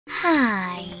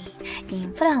Hi!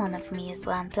 In front of me is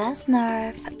OnePlus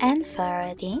Nord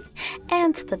N30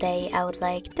 and today I would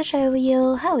like to show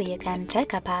you how you can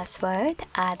check a password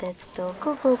added to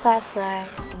Google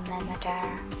Passwords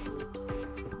Manager.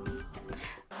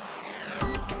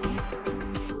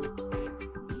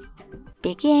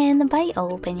 Begin by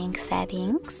opening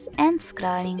Settings and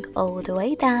scrolling all the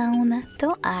way down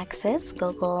to access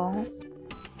Google.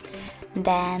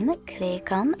 Then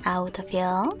click on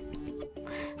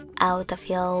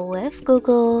Autofill with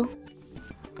Google,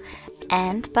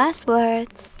 and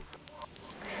passwords.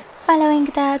 Following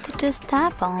that, just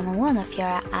tap on one of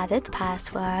your added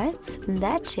passwords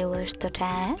that you wish to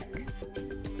check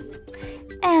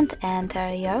and enter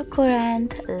your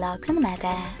current login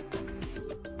method.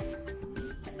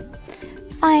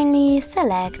 Finally,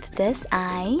 select this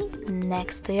eye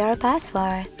next to your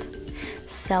password.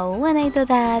 So when I do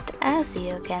that, as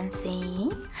you can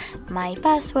see, my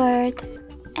password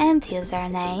and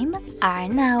username are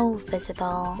now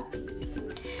visible.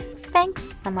 Thanks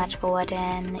so much for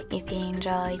watching. If you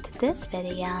enjoyed this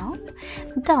video,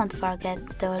 don't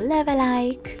forget to leave a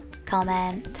like,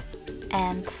 comment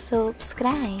and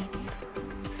subscribe.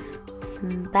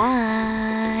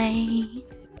 Bye!